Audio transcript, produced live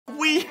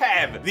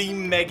have the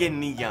Mega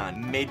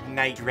Neon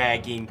Midnight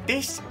Dragon.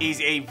 This is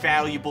a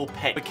valuable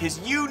pet because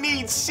you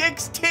need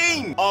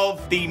 16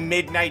 of the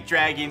Midnight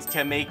Dragons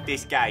to make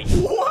this guy.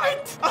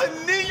 What?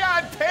 A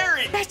neon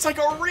parrot? That's like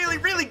a really,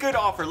 really good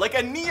offer. Like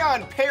a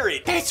neon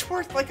parrot. That's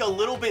worth like a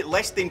little bit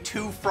less than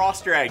 2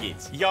 frost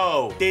dragons.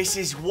 Yo, this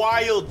is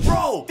wild.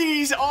 Bro,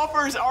 these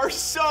offers are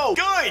so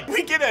good.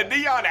 We get a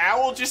neon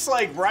owl just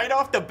like right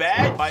off the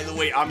bat. By the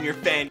way, I'm your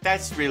fan.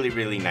 That's really,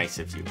 really nice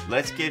of you.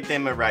 Let's give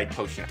them a ride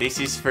potion. This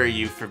is for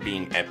you for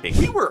being epic.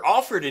 We were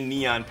offered a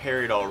neon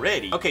parrot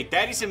already. Okay,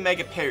 that is a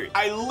mega parrot.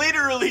 I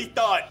literally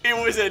thought it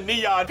was a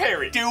neon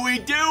parrot. Do we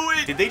do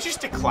it? Did they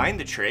just decline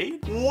the trade?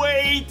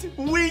 Wait,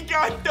 we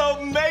got the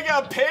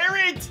mega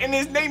parrot and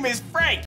his name is Frank.